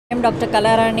am Dr.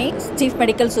 Kalarani, Chief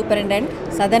Medical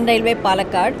Superintendent, Southern Railway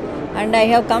Palakkad, and I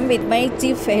have come with my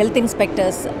Chief Health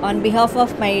Inspectors on behalf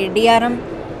of my DRM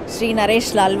Sri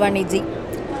Naresh Lalwani ji.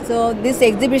 So this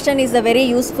exhibition is a very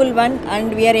useful one,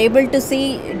 and we are able to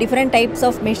see different types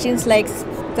of machines like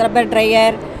scrubber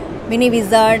dryer, mini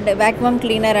wizard, vacuum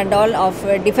cleaner and all of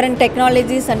different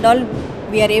technologies and all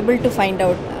we are able to find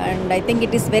out, and I think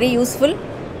it is very useful,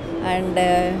 and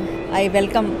I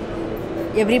welcome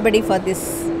everybody for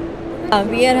this.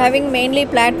 We are having mainly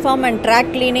platform and track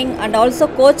cleaning, and also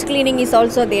coach cleaning is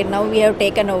also there. Now we have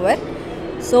taken over.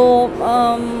 So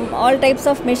all types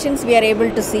of machines we are able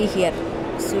to see here.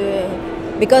 So,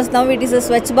 because now it is a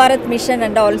Swachh Bharat mission,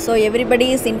 and also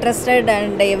everybody is interested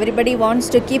and everybody wants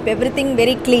to keep everything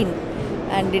very clean,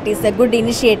 and it is a good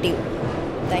initiative.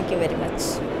 Thank you very much.